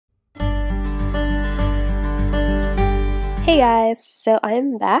Hey guys, so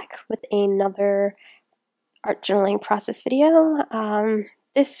I'm back with another art journaling process video.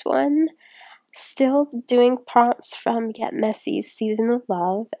 This one, still doing prompts from Get Messy's Season of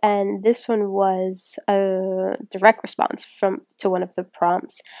Love, and this one was a direct response to one of the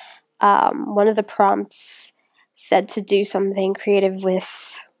prompts. One of the prompts said to do something creative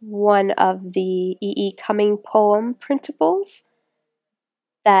with one of the Cummings poem printables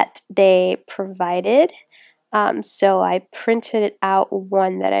that they provided. So I printed out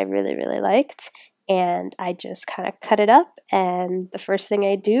one that I really liked, and I just kind of cut it up, and the first thing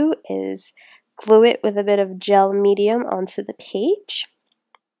I do is glue it with a bit of gel medium onto the page.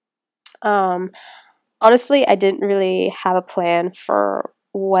 Honestly, I didn't really have a plan for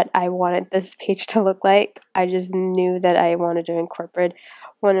what I wanted this page to look like. I just knew that I wanted to incorporate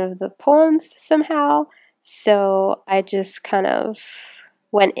one of the poems somehow, so I just kind of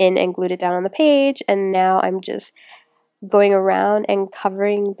went in and glued it down on the page, and now I'm just going around and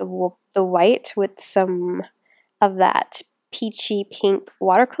covering the white with some of that peachy pink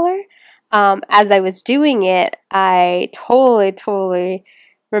watercolor. As I was doing it, I totally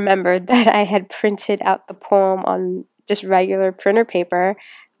remembered that I had printed out the poem on just regular printer paper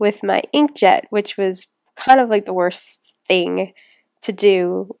with my inkjet, which was kind of like the worst thing to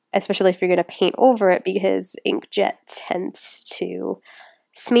do, especially if you're going to paint over it, because inkjet tends to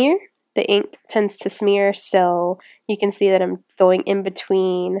smear. The ink tends to smear, so you can see that I'm going in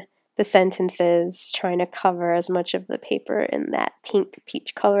between the sentences, trying to cover as much of the paper in that pink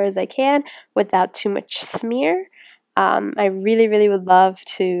peach color as I can without too much smear. I really would love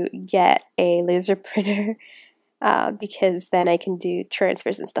to get a laser printer because then I can do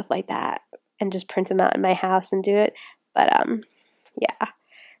transfers and stuff like that and just print them out in my house and do it. But yeah.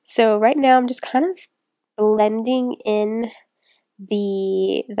 So right now I'm just kind of blending in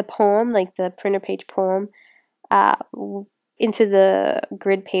the poem, like the printer page poem, into the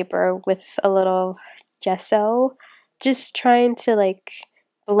grid paper with a little gesso, just trying to like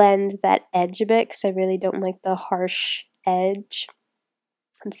blend that edge a bit because I really don't like the harsh edge.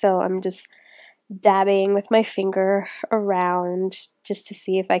 And so I'm just dabbing with my finger around just to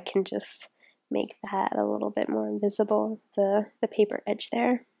see if I can just make that a little bit more visible, the paper edge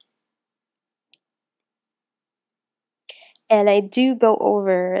there. And I do go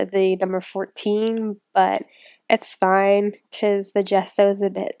over the number 14, but it's fine because the gesso is a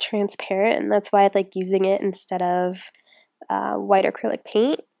bit transparent, and that's why I like using it instead of white acrylic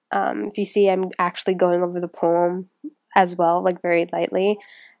paint. If you see, I'm actually going over the poem as well, like very lightly,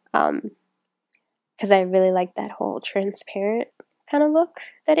 because I really like that whole transparent kind of look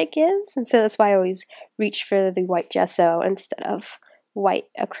that it gives, and so that's why I always reach for the white gesso instead of white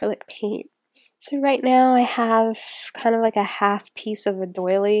acrylic paint. So right now I have kind of like a half piece of a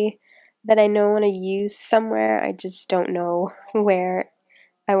doily that I know I want to use somewhere. I just don't know where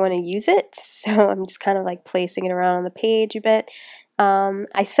I want to use it, so I'm just kind of like placing it around on the page a bit.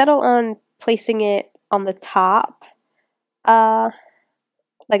 I settle on placing it on the top,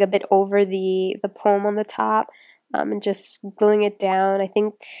 like a bit over the poem on the top, and just gluing it down. I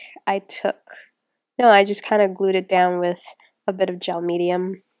think I just kind of glued it down with a bit of gel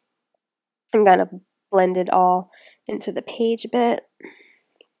medium and kind of blend it all into the page a bit.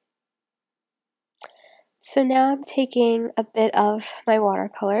 So now I'm taking a bit of my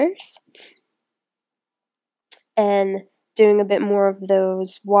watercolors and doing a bit more of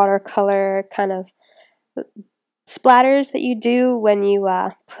those watercolor kind of splatters that you do when you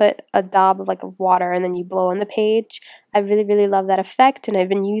put a daub of like of water and then you blow on the page. I really love that effect, and I've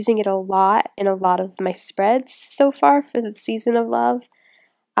been using it a lot in a lot of my spreads so far for the Season of Love.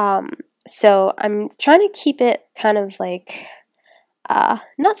 So I'm trying to keep it kind of like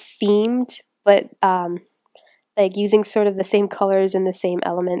not themed, but like using sort of the same colors and the same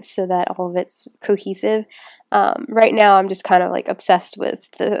elements so that all of it's cohesive. Right now I'm just kind of like obsessed with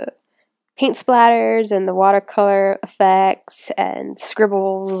the paint splatters and the watercolor effects and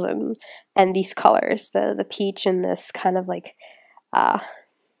scribbles and these colors, the peach and this kind of like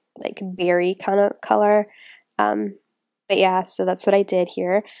berry kind of color. But yeah, so that's what I did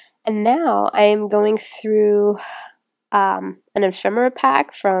here. And now I am going through an ephemera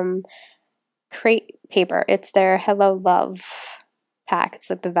pack from Crate Paper. It's their Hello Love pack.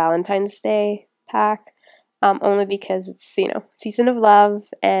 It's like the Valentine's Day pack, only because it's, you know, Season of Love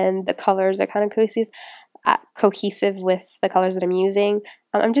and the colors are kind of cohesive with the colors that I'm using.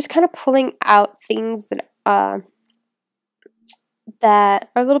 I'm just kind of pulling out things that are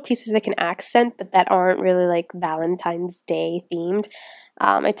little pieces that can accent, but that aren't really like Valentine's Day themed.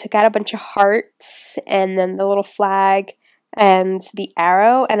 I took out a bunch of hearts and then the little flag and the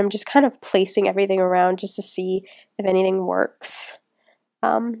arrow, and I'm just kind of placing everything around just to see if anything works.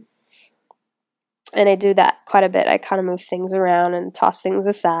 And I do that quite a bit. I kind of move things around and toss things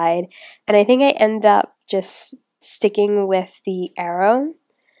aside, and I think I end up just sticking with the arrow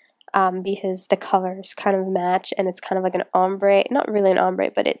because the colors kind of match, and it's kind of like an ombre, not really an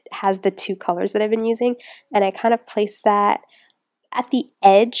ombre, but it has the two colors that I've been using, and I kind of place that at the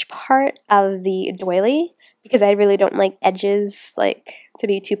edge part of the doily because I really don't like edges like to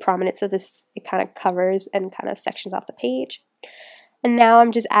be too prominent, so this it kind of covers and kind of sections off the page. And now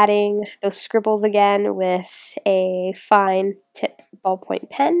I'm just adding those scribbles again with a fine tip ballpoint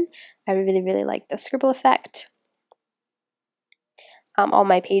pen. I really like the scribble effect. All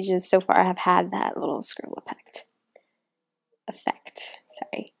my pages so far have had that little scribble effect.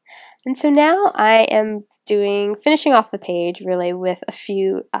 Sorry. And so now I am finishing off the page really with a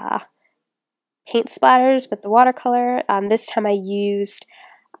few paint splatters with the watercolor. This time I used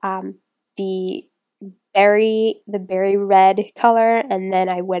the berry red color, and then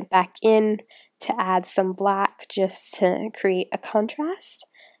I went back in to add some black just to create a contrast.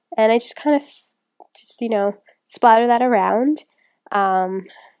 And I just kind of splatter that around.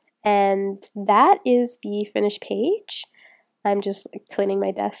 And that is the finished page. I'm just cleaning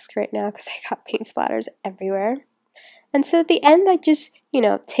my desk right now because I got paint splatters everywhere. And so at the end, I just,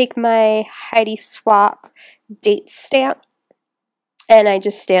 take my Heidi Swap date stamp, and I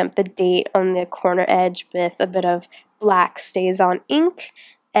just stamp the date on the corner edge with a bit of black StazOn ink,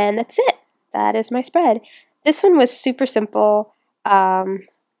 and that's it. That is my spread. This one was super simple.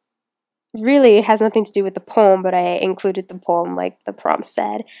 Really it has nothing to do with the poem, but I included the poem like the prompt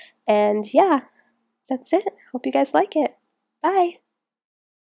said. And yeah, that's it. Hope you guys like it. Bye!